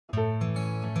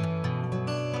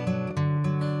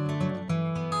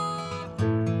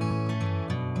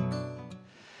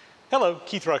Hello,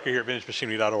 Keith Rucker here at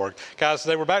VintageMachinery.org. Guys,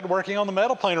 today we're back to working on the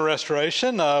metal planer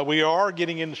restoration. We are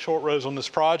getting into short rows on this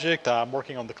project. I'm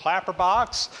working on the clapper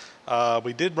box.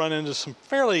 We did run into some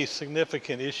fairly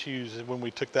significant issues when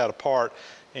we took that apart,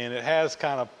 and it has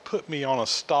kind of put me on a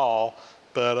stall,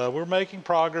 but we're making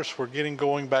progress. We're getting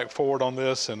going back forward on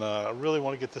this, and I really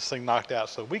want to get this thing knocked out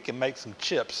so we can make some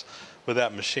chips with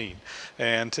that machine.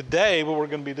 And today what we're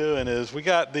going to be doing is we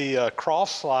got the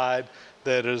cross slide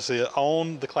that is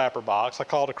on the clapper box. I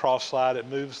call it a cross slide. It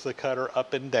moves the cutter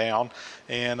up and down,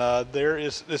 and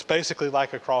it's basically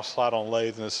like a cross slide on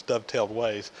lathe in its dovetailed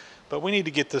ways. But we need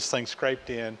to get this thing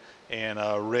scraped in and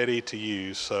ready to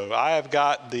use. So I have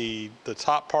got the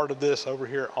top part of this over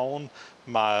here on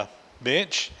my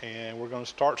bench, and we're going to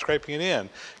start scraping it in.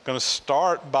 Going to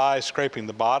start by scraping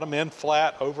the bottom end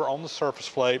flat over on the surface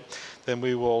plate. Then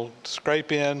we will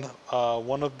scrape in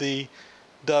one of the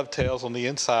dovetails on the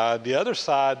inside. The other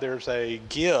side, there's a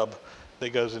gib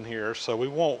that goes in here, so we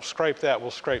won't scrape that.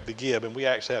 We'll scrape the gib, and we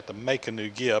actually have to make a new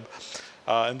gib.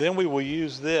 And then we will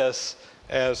use this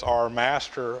as our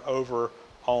master over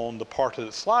on the part that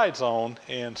it slides on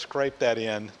and scrape that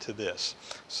in to this.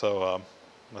 So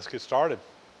let's get started.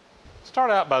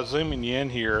 Start out by zooming you in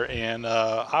here, and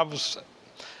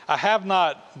I have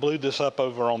not blued this up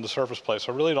over on the surface plate,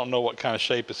 so I really don't know what kind of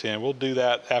shape it's in. We'll do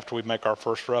that after we make our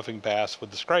first roughing pass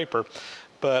with the scraper.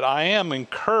 But I am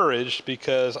encouraged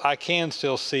because I can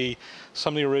still see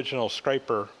some of the original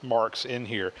scraper marks in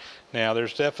here. Now,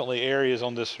 there's definitely areas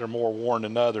on this that are more worn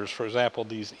than others. For example,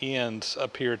 these ends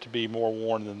appear to be more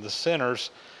worn than the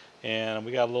centers. And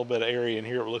we got a little bit of area in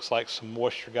here. It looks like some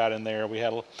moisture got in there. We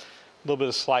had a little bit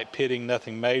of slight pitting,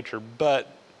 nothing major.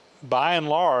 But by and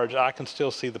large, I can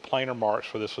still see the planer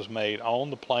marks where this was made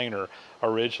on the planer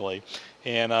originally.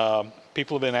 And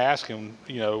people have been asking,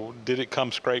 you know, did it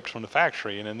come scraped from the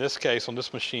factory? And in this case, on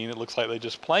this machine, it looks like they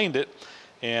just planed it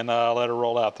and let her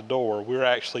roll out the door. We're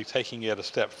actually taking it a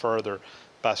step further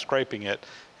by scraping it.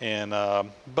 And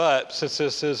but since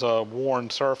this is a worn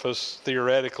surface,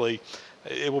 theoretically,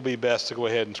 it will be best to go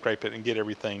ahead and scrape it and get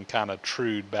everything kind of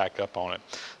trued back up on it.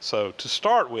 So to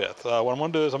start with, what I'm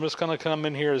going to do is I'm just going to come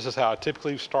in here. This is how I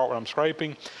typically start when I'm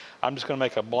scraping. I'm just going to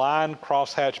make a blind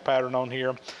crosshatch pattern on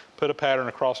here, put a pattern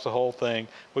across the whole thing.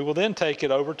 We will then take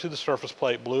it over to the surface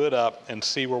plate, blue it up, and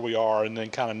see where we are, and then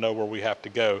kind of know where we have to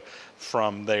go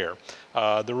from there.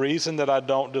 The reason that I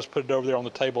don't just put it over there on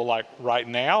the table like right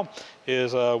now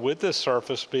is with this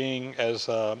surface being as,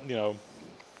 you know,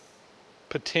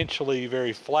 potentially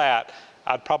very flat,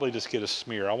 I'd probably just get a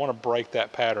smear. I want to break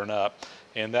that pattern up,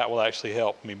 and that will actually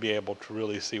help me be able to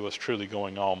really see what's truly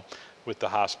going on with the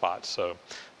high spots. So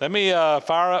let me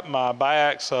fire up my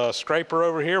Biax scraper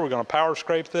over here. We're going to power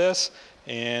scrape this,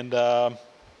 and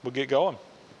we'll get going.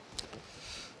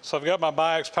 So I've got my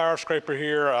Biax power scraper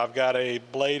here. I've got a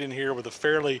blade in here with a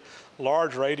fairly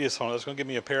large radius on it. It's going to give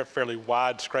me a fairly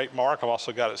wide scrape mark. I've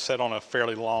also got it set on a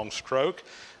fairly long stroke.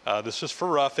 This is for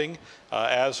roughing.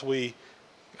 As we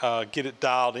get it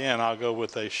dialed in, I'll go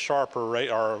with a sharper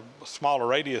or smaller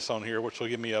radius on here, which will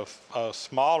give me a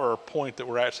smaller point that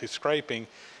we're actually scraping,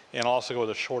 and I'll also go with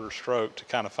a shorter stroke to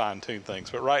kind of fine tune things.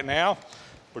 But right now,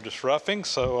 we're just roughing,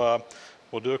 so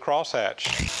we'll do a crosshatch.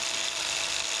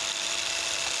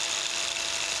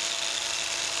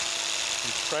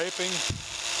 And scraping,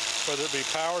 whether it be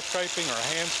power scraping or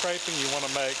hand scraping, you want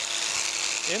to make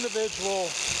individual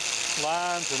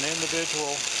lines and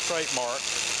individual straight marks.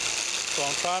 So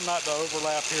I'm trying not to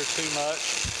overlap here too much.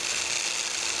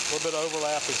 A little bit of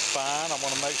overlap is fine. I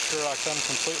want to make sure I come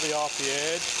completely off the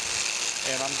edge,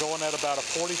 and I'm going at about a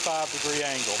 45-degree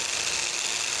angle.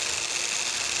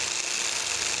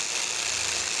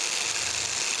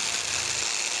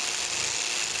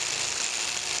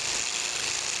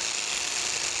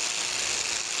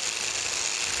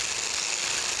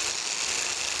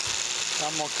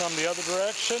 I'm going to come the other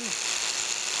direction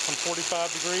from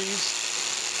 45 degrees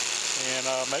and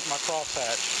make my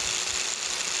crosshatch.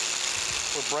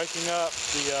 We're breaking up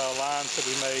the lines that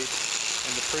we made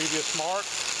in the previous mark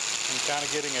and kind of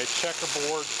getting a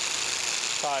checkerboard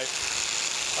type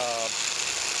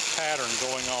pattern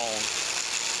going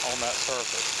on that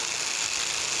surface.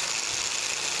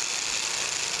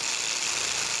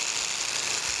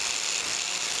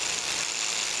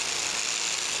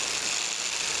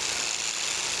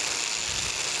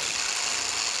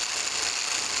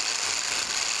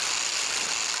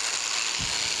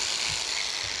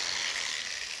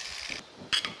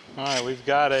 All right, we've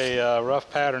got a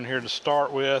rough pattern here to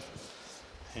start with,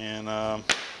 and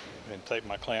take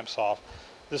my clamps off.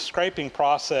 This scraping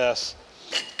process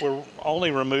we're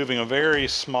only removing a very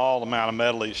small amount of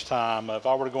metal each time. If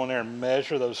I were to go in there and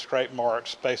measure those scrape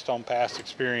marks based on past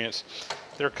experience,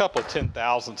 they're a couple of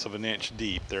 10,000ths of an inch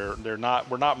deep. We're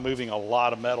not moving a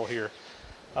lot of metal here.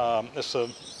 It's a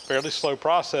fairly slow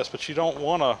process, but you don't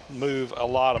want to move a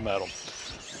lot of metal.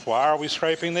 Why are we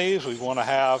scraping these? We want to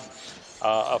have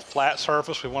a flat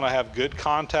surface. We want to have good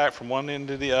contact from one end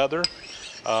to the other.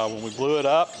 When we blew it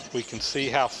up, we can see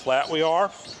how flat we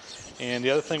are. And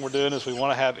the other thing we're doing is we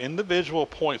want to have individual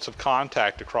points of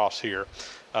contact across here,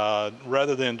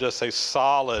 rather than just a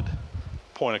solid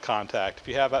point of contact. If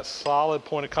you have that solid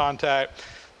point of contact,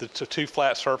 the two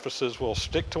flat surfaces will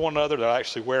stick to one another. They'll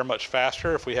actually wear much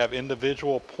faster. If we have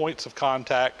individual points of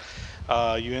contact,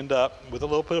 you end up with a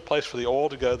little bit of place for the oil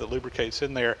to go that lubricates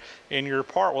in there, and your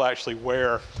part will actually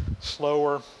wear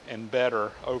slower and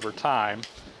better over time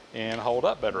and hold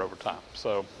up better over time.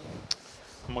 So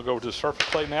I'm gonna go to the surface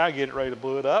plate now, get it ready to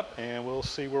blue it up, and we'll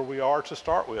see where we are to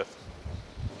start with.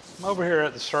 I'm over here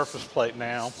at the surface plate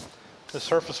now. The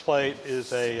surface plate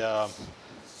is a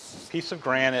piece of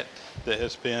granite that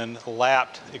has been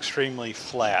lapped extremely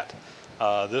flat.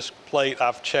 This plate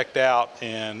I've checked out,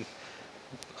 and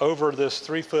over this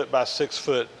 3 foot by 6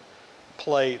 foot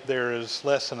plate, there is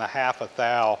less than a half a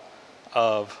thou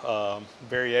of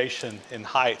variation in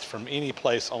height from any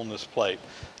place on this plate.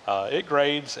 It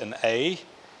grades an A.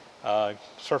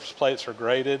 Surface plates are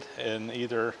graded in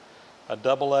either a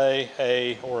AA,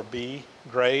 A, or a B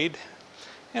grade.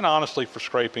 And honestly, for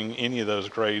scraping, any of those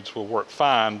grades will work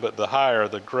fine, but the higher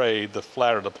the grade, the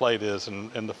flatter the plate is,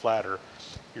 and the flatter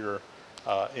your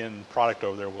end product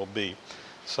over there will be.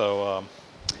 So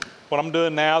what I'm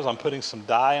doing now is I'm putting some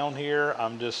dye on here.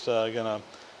 I'm just gonna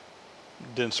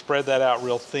then spread that out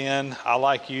real thin. I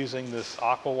like using this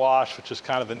aqua wash, which is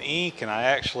kind of an ink, and I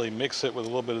actually mix it with a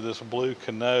little bit of this blue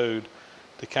canode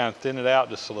to kind of thin it out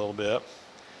just a little bit.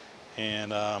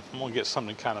 And I'm gonna get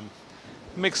something to kind of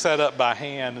mix that up by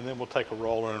hand, and then we'll take a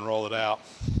roller and roll it out.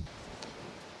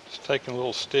 Just taking a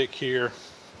little stick here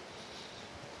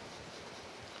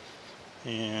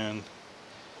and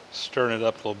stirring it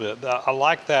up a little bit. I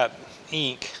like that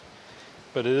ink,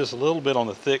 but it is a little bit on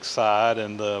the thick side,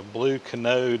 and the blue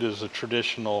canode is a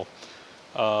traditional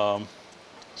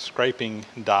scraping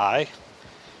dye,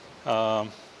 and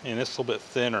it's a little bit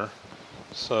thinner.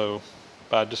 So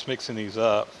by just mixing these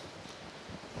up,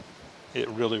 it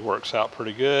really works out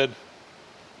pretty good.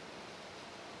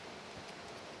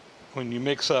 When you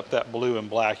mix up that blue and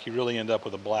black, you really end up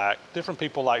with a black. Different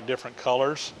people like different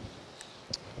colors.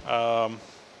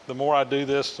 The more I do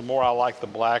this, the more I like the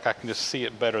black. I can just see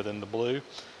it better than the blue.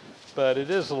 But it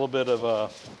is a little bit of a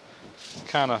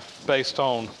kind of based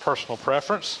on personal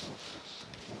preference.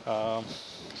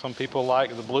 Some people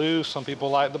like the blue, some people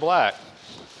like the black.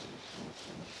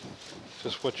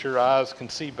 Just what your eyes can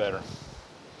see better.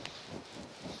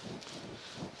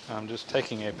 I'm just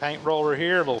taking a paint roller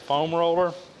here, a little foam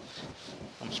roller.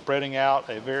 I'm spreading out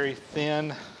a very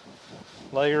thin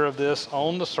layer of this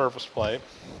on the surface plate.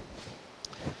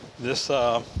 This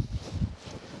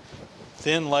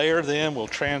thin layer then will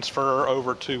transfer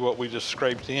over to what we just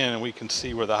scraped in, and we can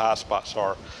see where the high spots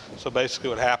are. So basically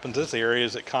what happens is the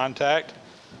areas that contact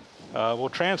will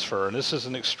transfer, and this is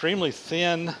an extremely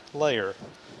thin layer.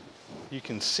 You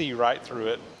can see right through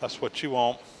it. That's what you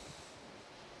want.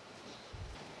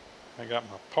 I got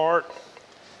my part.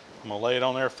 I'm gonna lay it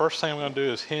on there. First thing I'm gonna do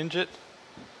is hinge it.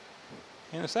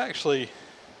 And it's actually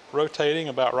rotating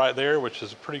about right there, which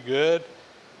is pretty good.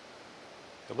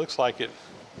 It looks like it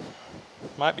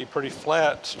might be pretty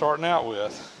flat starting out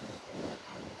with.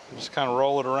 Just kind of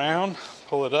roll it around,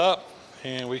 pull it up,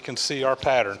 and we can see our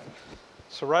pattern.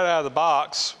 So right out of the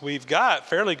box, we've got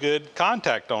fairly good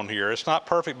contact on here. It's not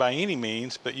perfect by any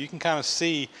means, but you can kind of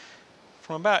see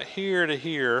from about here to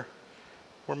here,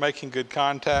 we're making good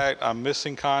contact. I'm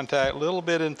missing contact a little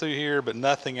bit in through here, but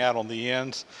nothing out on the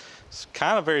ends. It's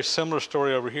kind of very similar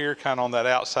story over here, kind of on that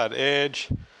outside edge,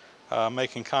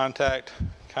 making contact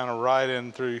kind of right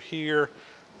in through here.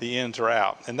 The ends are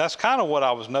out. And that's kind of what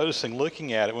I was noticing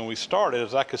looking at it when we started,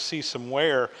 is I could see some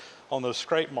wear on those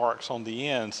scrape marks on the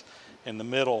ends, and the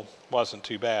middle wasn't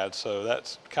too bad. So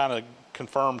that's kind of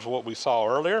confirms what we saw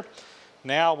earlier.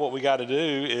 Now what we got to do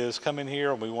is come in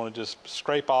here and we want to just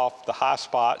scrape off the high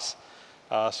spots.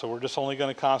 So we're just only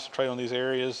going to concentrate on these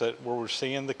areas where we're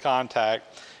seeing the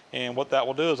contact. And what that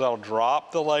will do is that'll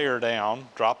drop the layer down,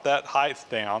 drop that height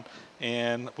down,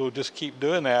 and we'll just keep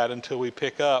doing that until we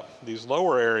pick up these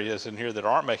lower areas in here that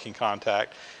aren't making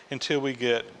contact, until we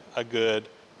get a good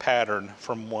pattern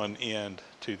from one end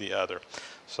to the other.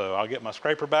 So I'll get my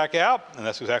scraper back out, and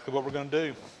that's exactly what we're going to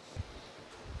do.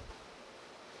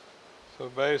 So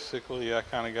basically I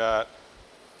kind of got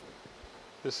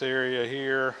this area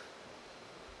here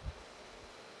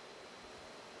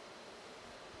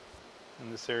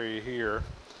and this area here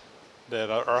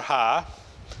that are high.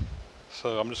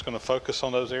 So I'm just going to focus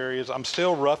on those areas. I'm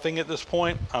still roughing at this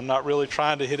point. I'm not really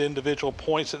trying to hit individual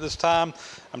points at this time.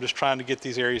 I'm just trying to get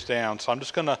these areas down. So I'm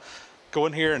just going to go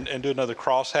in here and do another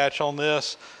crosshatch on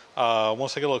this.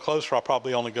 Once I get a little closer, I'll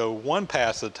probably only go one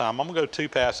pass at a time. I'm going to go 2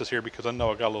 passes here because I know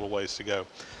I got a little ways to go.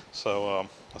 So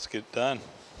let's get it done.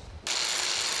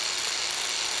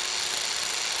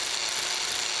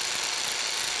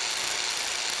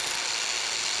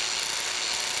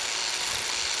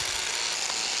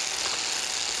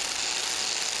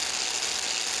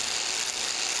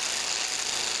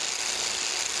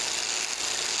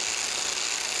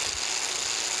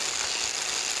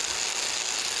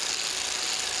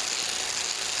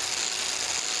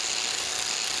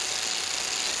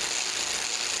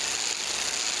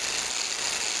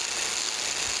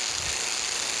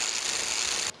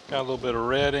 Got a little bit of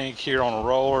red ink here on a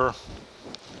roller,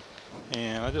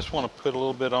 and I just want to put a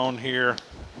little bit on here,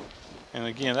 and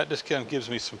again that just kind of gives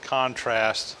me some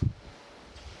contrast,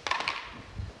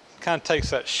 kind of takes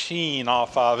that sheen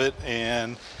off of it,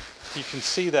 and you can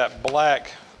see that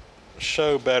black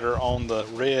show better on the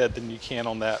red than you can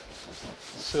on that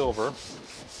silver.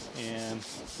 And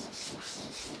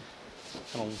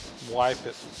I'm going to wipe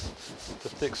it, the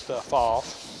thick stuff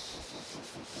off.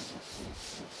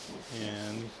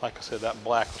 And like I said, that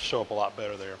black will show up a lot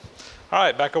better there. All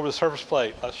right, back over the surface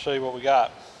plate. Let's show you what we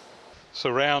got. So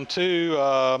round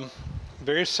 2,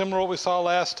 very similar to what we saw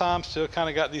last time. Still kind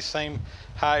of got these same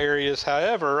high areas.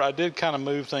 However, I did kind of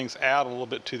move things out a little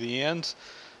bit to the ends.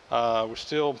 We're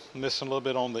still missing a little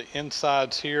bit on the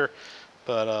insides here,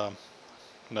 but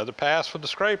another pass with the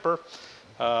scraper.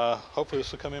 Hopefully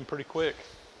this will come in pretty quick.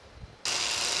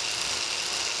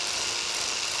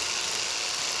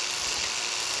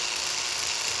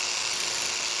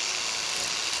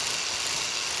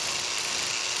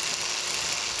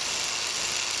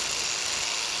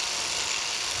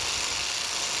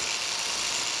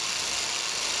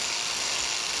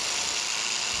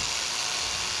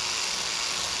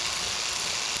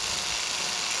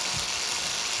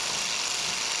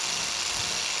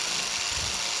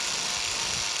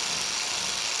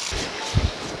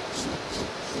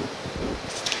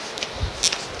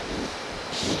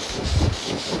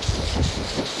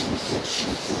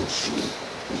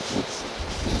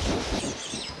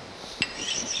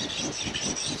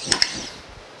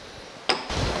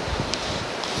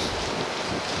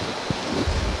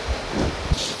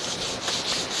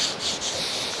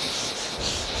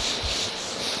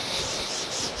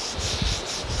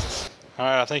 All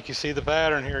right, I think you see the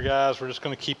pattern here, guys. We're just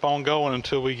going to keep on going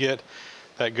until we get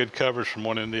that good coverage from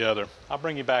one end to the other. I'll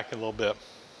bring you back in a little bit.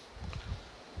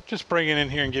 Just bringing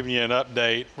in here and giving you an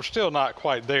update. We're still not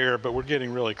quite there, but we're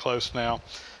getting really close now.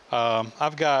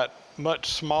 I've got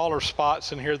much smaller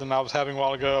spots in here than I was having a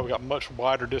while ago. I've got much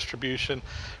wider distribution.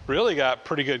 Really got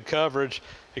pretty good coverage,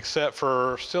 except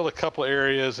for still a couple of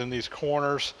areas in these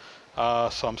corners.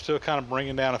 So I'm still kind of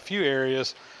bringing down a few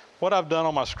areas. What I've done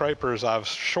on my scraper is I've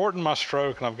shortened my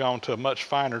stroke and I've gone to a much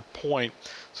finer point.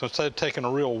 So instead of taking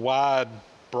a real wide,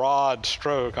 broad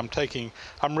stroke,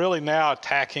 I'm really now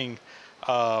attacking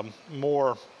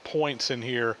more points in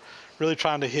here, really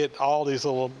trying to hit all these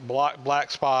little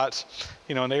black spots.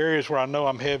 You know, in the areas where I know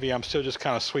I'm heavy, I'm still just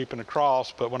kind of sweeping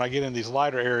across, but when I get in these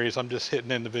lighter areas, I'm just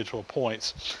hitting individual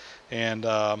points. And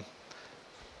I'm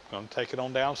going to take it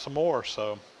on down some more.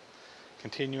 So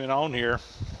continuing on here.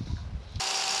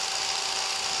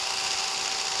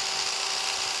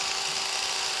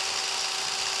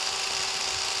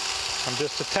 I'm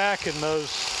just attacking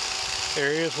those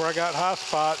areas where I got high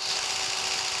spots.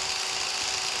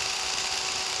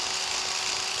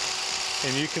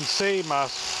 And you can see my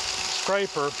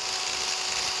scraper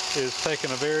is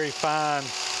taking a very fine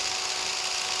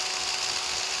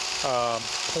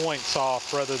points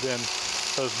off rather than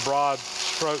those broad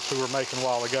strokes we were making a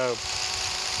while ago.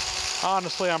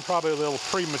 Honestly, I'm probably a little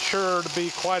premature to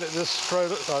be quite at this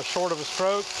short of a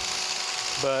stroke,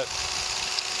 but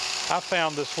I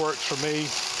found this works for me.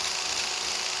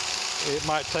 It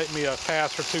might take me a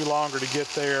pass or two longer to get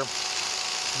there,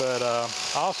 but I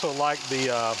also like the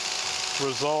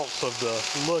results of the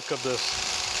look of this,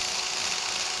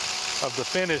 of the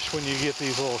finish when you get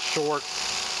these little short,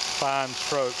 fine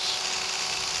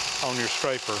strokes on your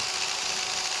scraper.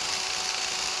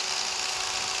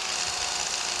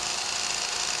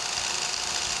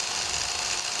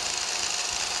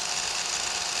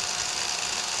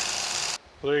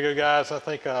 Well, there you go, guys. I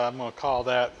think I'm going to call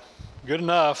that good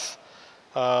enough.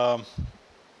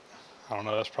 I don't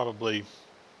know, that's probably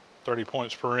 30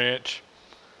 points per inch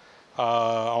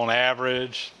on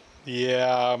average.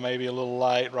 Yeah, maybe a little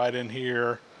light right in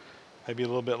here, maybe a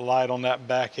little bit light on that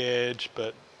back edge,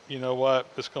 but you know what,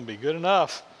 it's going to be good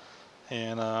enough,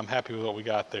 and I'm happy with what we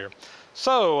got there.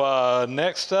 So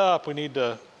next up, we need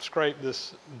to scrape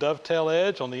this dovetail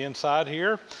edge on the inside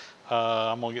here.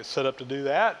 I'm going to get set up to do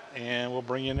that, and we'll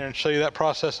bring you in there and show you that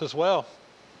process as well.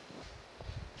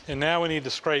 And now we need to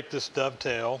scrape this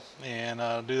dovetail,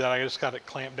 and do that. I just got it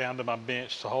clamped down to my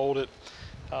bench to hold it.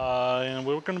 And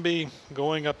we're going to be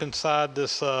going up inside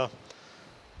this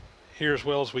here as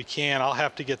well as we can. I'll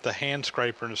have to get the hand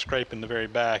scraper and scrape in the very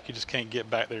back. You just can't get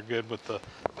back there good with the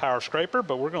power scraper,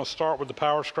 but we're going to start with the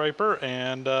power scraper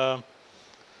and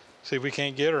see if we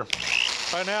can't get her.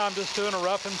 Right now I'm just doing a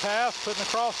rough and pass, putting a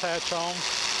crosshatch on.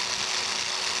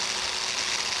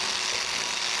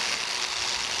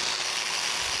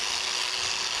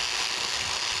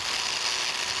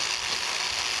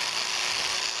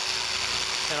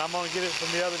 And I'm going to get it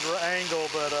from the other angle,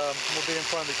 but we'll be in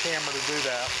front of the camera to do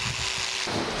that.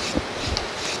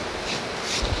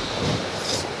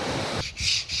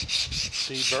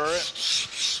 Deburr it.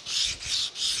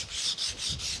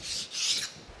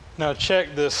 Now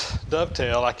check this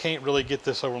dovetail. I can't really get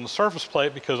this over on the surface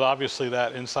plate because obviously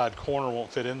that inside corner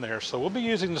won't fit in there. So we'll be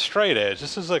using the straight edge.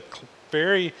 This is a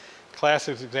very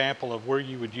classic example of where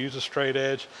you would use a straight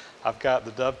edge. I've got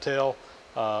the dovetail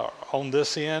on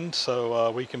this end,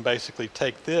 so we can basically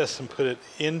take this and put it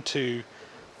into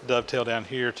dovetail down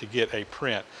here to get a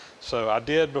print. So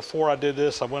before I did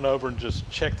this, I went over and just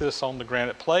checked this on the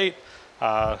granite plate.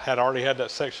 Had already had that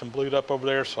section blued up over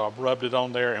there, so I've rubbed it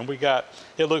on there, and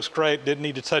it looks great. Didn't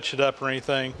need to touch it up or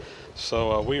anything.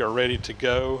 So we are ready to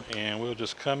go, and we'll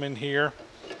just come in here.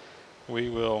 We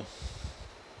will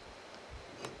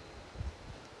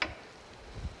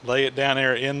lay it down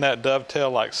there in that dovetail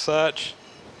like such,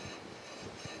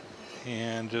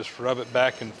 and just rub it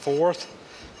back and forth.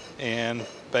 And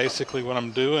basically what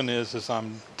I'm doing is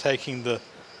I'm taking the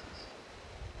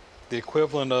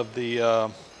equivalent of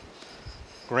the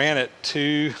granite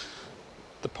to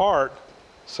the part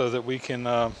so that we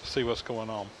can see what's going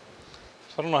on.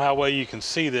 So I don't know how well you can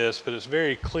see this, but it's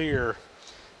very clear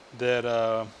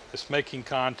that it's making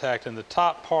contact in the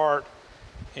top part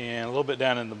and a little bit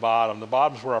down in the bottom. The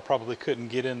bottom's where I probably couldn't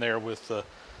get in there with the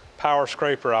power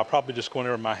scraper. I'll probably just go in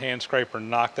there with my hand scraper and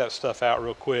knock that stuff out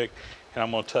real quick, and I'm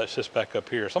going to touch this back up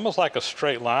here. It's almost like a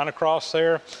straight line across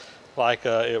there, like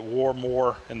it wore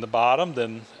more in the bottom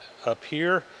than up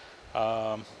here.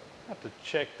 I have to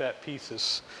check that piece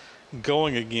is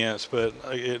going against, but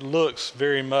it looks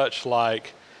very much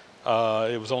like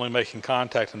it was only making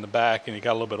contact in the back, and you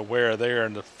got a little bit of wear there,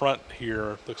 and the front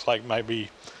here looks like might be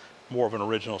more of an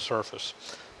original surface.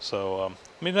 So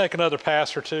let me make another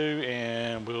pass or two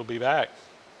and we'll be back.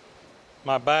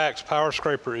 My Biax power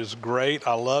scraper is great.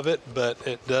 I love it, but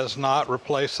it does not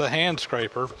replace a hand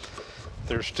scraper.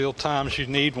 There's still times you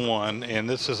need one, and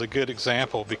this is a good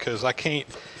example because I can't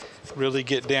really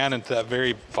get down into that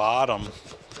very bottom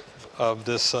of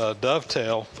this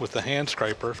dovetail with the hand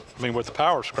scraper. I mean with the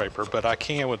power scraper, but I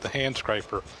can with the hand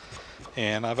scraper.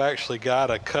 And I've actually got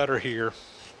a cutter here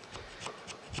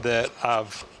that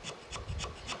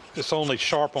it's only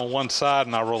sharp on one side,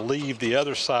 and I relieve the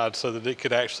other side so that it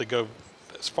could actually go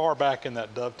as far back in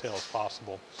that dovetail as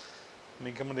possible. Let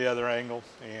me come to the other angle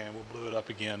and we'll glue it up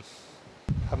again.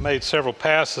 I've made several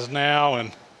passes now,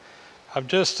 and I've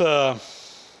just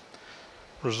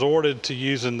resorted to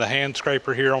using the hand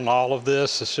scraper here on all of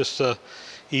this. It's just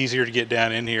easier to get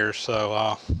down in here.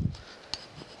 So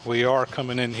we are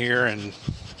coming in here and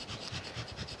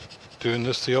doing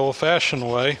this the old-fashioned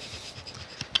way.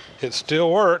 It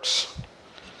still works.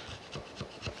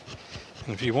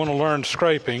 And if you want to learn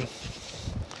scraping,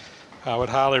 I would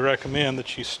highly recommend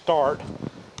that you start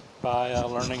by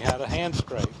learning how to hand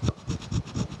scrape,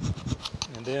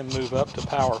 and then move up to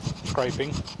power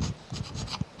scraping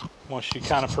once you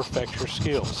kind of perfect your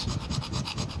skills.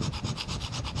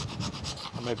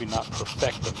 Or maybe not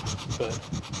perfect them, but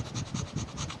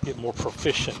get more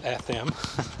proficient at them.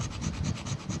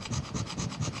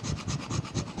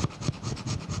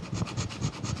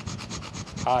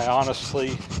 I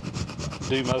honestly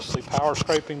do mostly power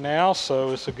scraping now,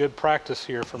 so it's a good practice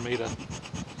here for me to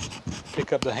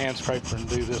pick up the hand scraper and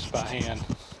do this by hand.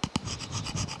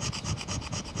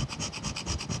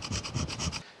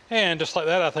 And just like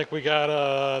that, I think we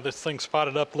got this thing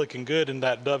spotted up looking good in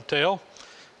that dovetail.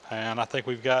 And I think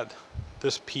we've got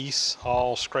this piece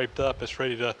all scraped up. It's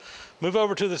ready to move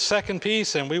over to the second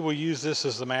piece, and we will use this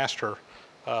as the master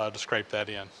to scrape that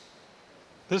in.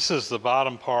 This is the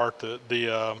bottom part,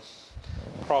 the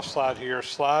cross slide here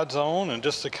slides on, and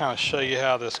just to kind of show you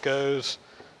how this goes,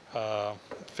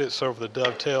 fits over the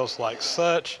dovetails like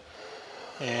such,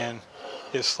 and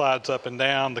it slides up and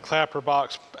down. The clapper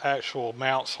box actual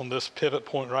mounts on this pivot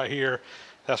point right here.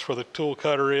 That's where the tool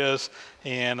cutter is,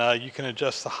 and you can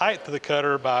adjust the height of the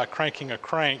cutter by cranking a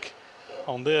crank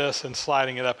on this and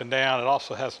sliding it up and down. It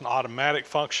also has an automatic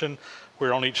function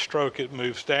where on each stroke it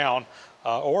moves down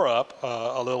or up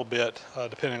a little bit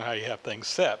depending on how you have things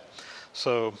set.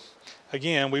 So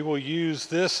again, we will use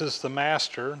this as the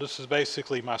master. This is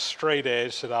basically my straight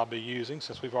edge that I'll be using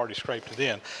since we've already scraped it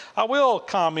in. I will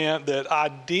comment that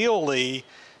ideally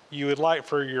you would like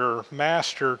for your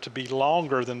master to be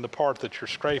longer than the part that you're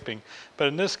scraping. But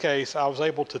in this case, I was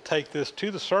able to take this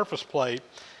to the surface plate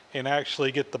and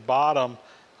actually get the bottom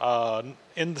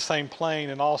in the same plane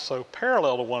and also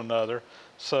parallel to one another.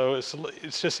 So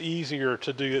it's just easier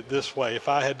to do it this way. If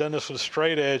I had done this with a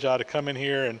straight edge, I'd have come in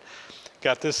here and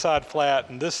got this side flat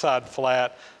and this side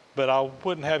flat, but I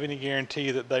wouldn't have any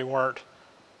guarantee that they weren't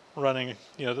running,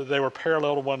 you know, that they were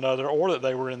parallel to one another or that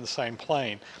they were in the same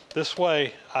plane. This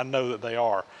way, I know that they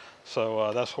are.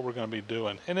 So that's what we're going to be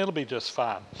doing, and it'll be just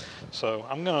fine. So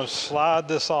I'm going to slide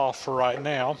this off for right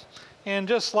now. And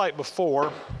just like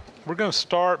before, we're going to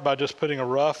start by just putting a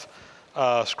rough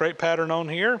scrape pattern on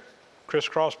here,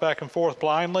 crisscross back and forth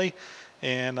blindly,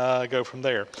 and go from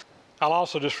there. I'll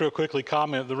also just real quickly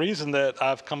comment, the reason that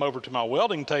I've come over to my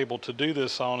welding table to do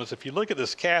this on is if you look at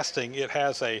this casting, it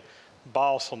has a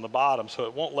boss on the bottom, so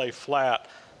it won't lay flat,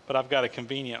 but I've got a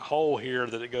convenient hole here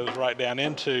that it goes right down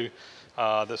into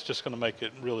that's just going to make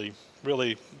it really,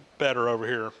 really better over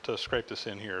here to scrape this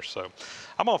in here. So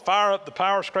I'm going to fire up the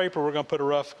power scraper. We're going to put a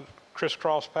rough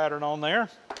crisscross pattern on there,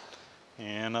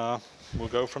 and we'll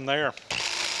go from there.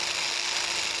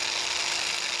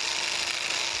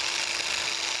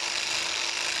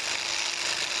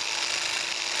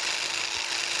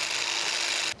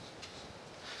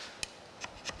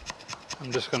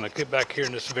 I'm just going to get back here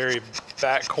in this very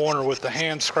back corner with the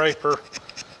hand scraper,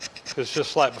 because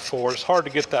just like before, it's hard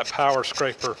to get that power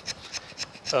scraper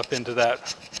up into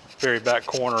that very back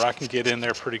corner. I can get in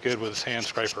there pretty good with this hand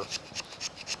scraper.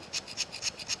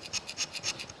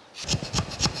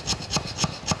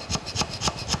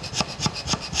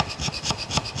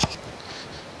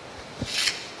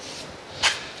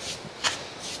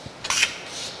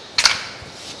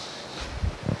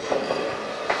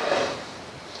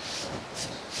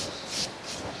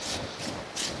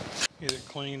 Get it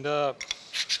cleaned up.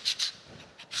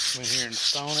 Come in here and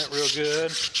stone it real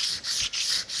good.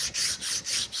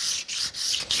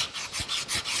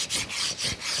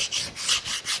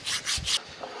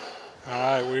 All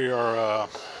right, we are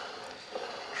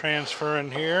transferring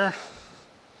here.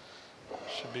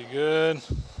 Should be good.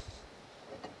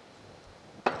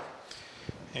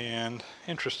 And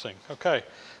interesting. Okay,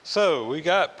 so we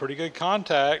got pretty good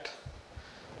contact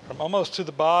from almost to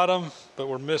the bottom, but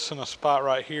we're missing a spot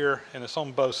right here, and it's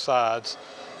on both sides.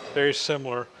 Very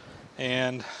similar.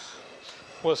 And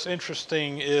what's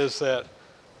interesting is that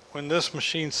when this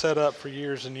machine set up for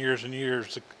years and years and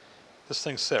years, this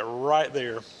thing's set right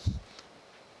there.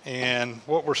 And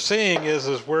what we're seeing is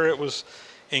where it was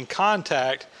in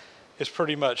contact, it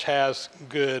pretty much has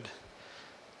good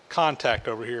contact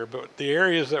over here. But the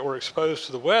areas that were exposed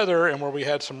to the weather and where we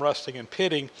had some rusting and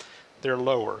pitting, they're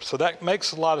lower. So that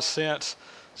makes a lot of sense.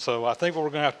 So I think what we're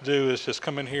going to have to do is just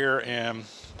come in here and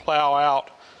plow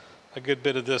out a good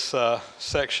bit of this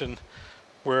section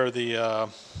where the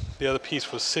other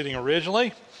piece was sitting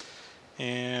originally.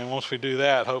 And once we do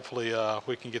that, hopefully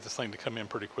we can get this thing to come in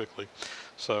pretty quickly.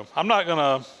 So I'm not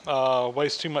going to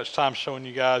waste too much time showing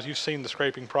you guys. You've seen the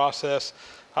scraping process.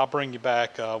 I'll bring you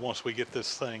back once we get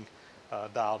this thing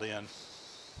dialed in.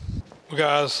 Well,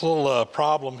 guys, a little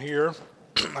problem here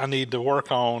I need to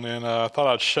work on, and I thought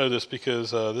I'd show this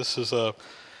because this is a,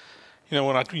 you know,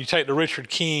 when you take the Richard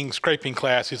King scraping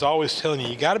class, he's always telling you,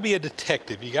 you got to be a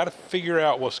detective. You got to figure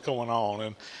out what's going on.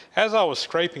 And as I was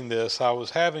scraping this, I was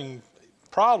having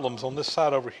problems on this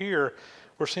side over here,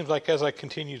 where it seems like as I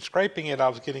continued scraping it, I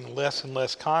was getting less and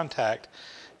less contact,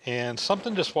 and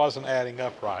something just wasn't adding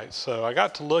up right. So I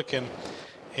got to looking,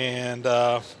 and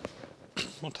I'm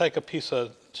going to take a piece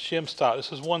of shim stock.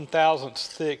 This is 1/1000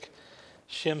 thick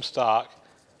shim stock,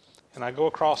 and I go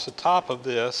across the top of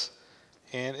this,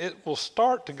 and it will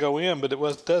start to go in, but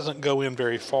it doesn't go in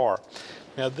very far.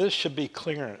 Now this should be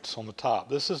clearance on the top.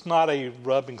 This is not a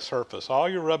rubbing surface. All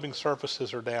your rubbing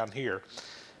surfaces are down here.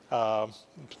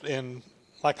 And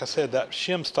like I said, that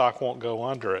shim stock won't go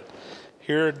under it.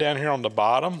 Here, down here on the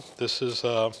bottom, this is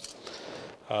where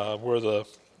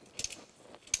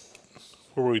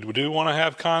we do want to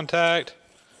have contact.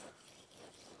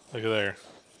 Look at there.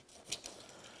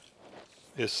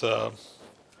 It's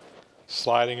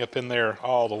sliding up in there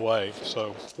all the way.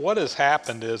 So what has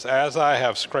happened is, as I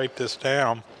have scraped this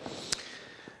down,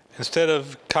 instead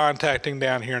of contacting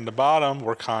down here in the bottom,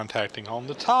 we're contacting on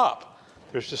the top.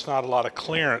 There's just not a lot of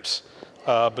clearance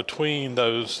between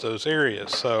those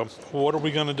areas. So what are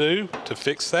we going to do to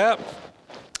fix that?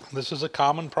 This is a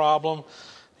common problem,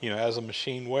 as a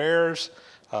machine wears,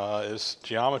 as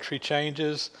geometry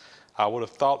changes. I would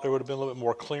have thought there would have been a little bit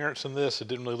more clearance in this. It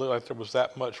didn't really look like there was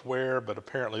that much wear, but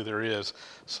apparently there is.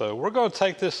 So we're going to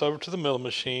take this over to the milling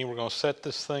machine. We're going to set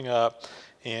this thing up,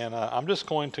 and I'm just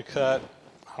going to cut,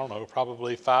 I don't know,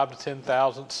 probably 5 to 10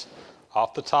 thousandths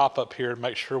off the top up here to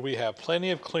make sure we have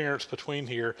plenty of clearance between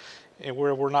here and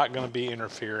where we're not going to be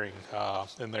interfering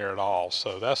in there at all.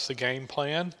 So that's the game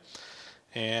plan,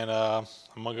 and I'm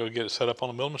going to go get it set up on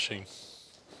the milling machine.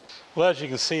 Well, as you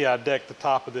can see, I decked the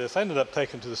top of this. I ended up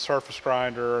taking to the surface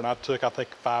grinder, and I took, I think,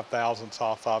 5 thousandths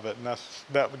off of it, and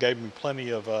that gave me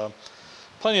plenty of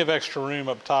extra room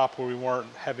up top where we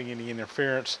weren't having any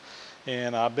interference.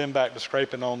 And I've been back to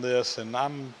scraping on this, and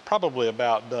I'm probably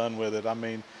about done with it. I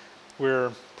mean,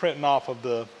 we're printing off of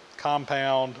the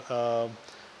compound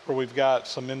where we've got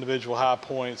some individual high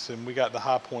points, and we got the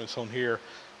high points on here.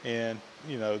 And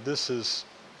this is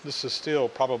still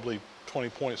probably 20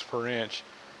 points per inch.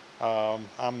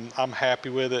 I'm happy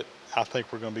with it. I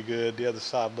think we're going to be good. The other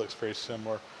side looks very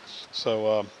similar.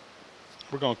 So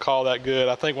we're going to call that good.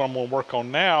 I think what I'm going to work on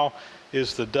now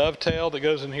is the dovetail that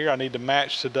goes in here. I need to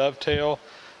match the dovetail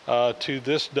to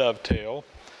this dovetail.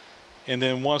 And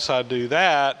then once I do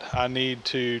that, I need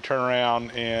to turn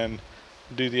around and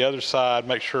do the other side,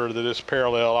 make sure that it's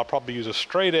parallel. I'll probably use a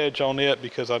straight edge on it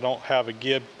because I don't have a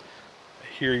gib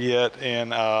here yet.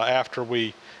 And after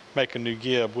we make a new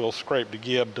gib, we'll scrape the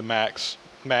gib to match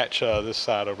this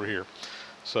side over here.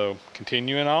 So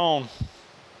continuing on,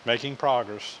 making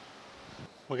progress.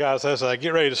 Well guys, as I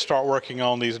get ready to start working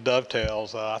on these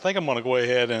dovetails, I think I'm going to go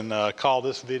ahead and call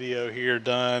this video here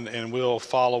done, and we'll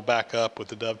follow back up with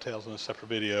the dovetails in a separate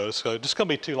video. So it's just going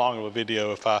to be too long of a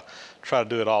video if I try to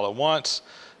do it all at once.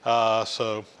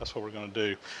 So that's what we're going to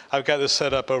do. I've got this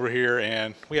set up over here,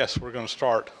 and yes, we're going to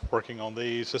start working on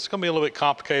these. It's going to be a little bit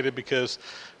complicated because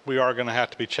we are going to have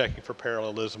to be checking for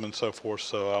parallelism and so forth,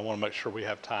 so I want to make sure we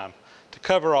have time to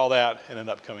cover all that in an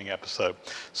upcoming episode.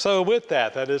 So with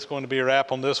that is going to be a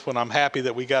wrap on this one. I'm happy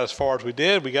that we got as far as we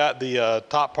did. We got the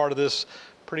top part of this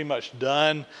pretty much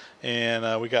done,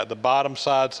 and we got the bottom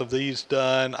sides of these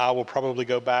done. I will probably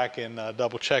go back and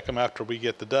double check them after we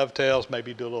get the dovetails,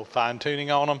 maybe do a little fine tuning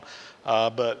on them,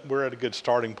 but we're at a good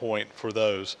starting point for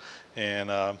those,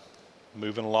 and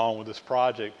moving along with this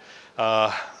project.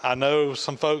 I know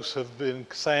some folks have been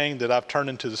saying that I've turned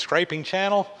into the scraping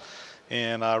channel,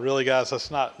 and really guys,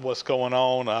 that's not what's going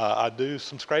on. I do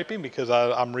some scraping because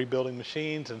I'm rebuilding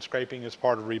machines, and scraping is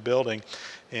part of rebuilding,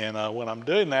 and when I'm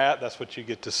doing that, that's what you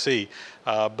get to see.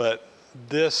 But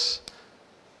this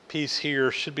piece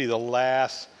here should be the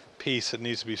last piece that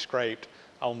needs to be scraped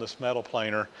on this metal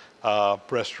planer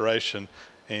restoration,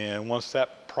 and once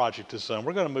that project is done,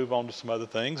 we're going to move on to some other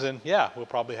things, and yeah, we'll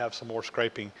probably have some more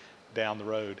scraping down the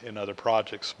road in other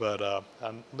projects, but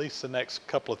at least the next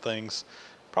couple of things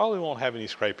probably won't have any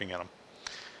scraping in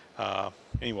them.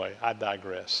 Anyway, I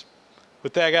digress.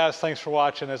 With that guys, thanks for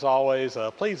watching. As always,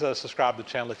 please subscribe to the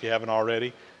channel if you haven't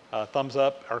already. Thumbs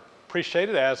up are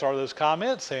appreciated, as are those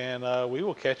comments, and we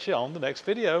will catch you on the next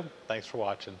video. Thanks for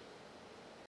watching.